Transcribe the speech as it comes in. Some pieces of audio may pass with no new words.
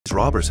Jack's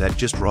robbers had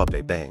just robbed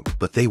a bank,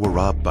 but they were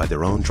robbed by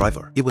their own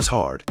driver. It was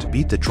hard to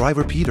beat the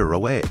driver Peter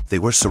away. They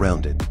were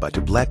surrounded by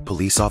 2 black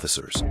police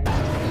officers.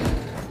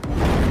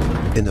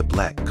 Then the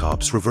black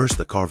cops reversed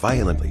the car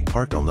violently,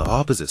 parked on the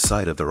opposite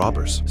side of the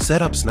robbers,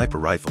 set up sniper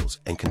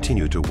rifles, and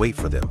continued to wait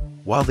for them.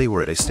 While they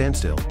were at a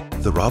standstill,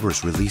 the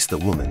robbers released the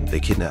woman they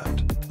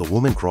kidnapped. The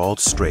woman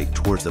crawled straight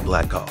towards the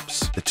black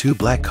cops. The 2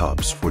 black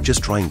cops were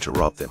just trying to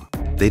rob them.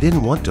 They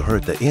didn't want to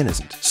hurt the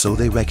innocent, so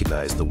they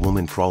recognized the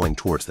woman crawling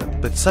towards them.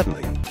 But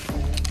suddenly,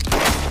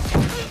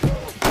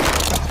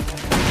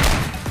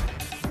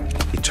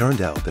 it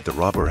turned out that the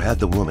robber had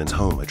the woman's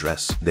home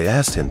address. They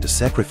asked him to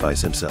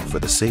sacrifice himself for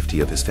the safety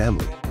of his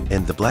family,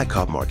 and the black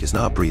cop Mark is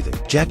not breathing.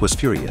 Jack was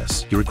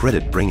furious. He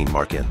regretted bringing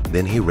Mark in.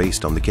 Then he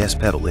raced on the gas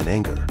pedal in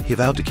anger. He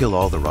vowed to kill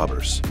all the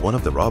robbers. One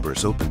of the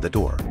robbers opened the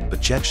door,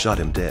 but Jack shot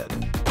him dead.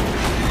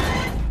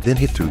 Then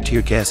he threw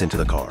tear gas into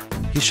the car.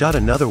 He shot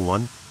another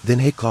one. Then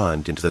he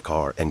climbed into the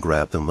car and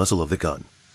grabbed the muzzle of the gun.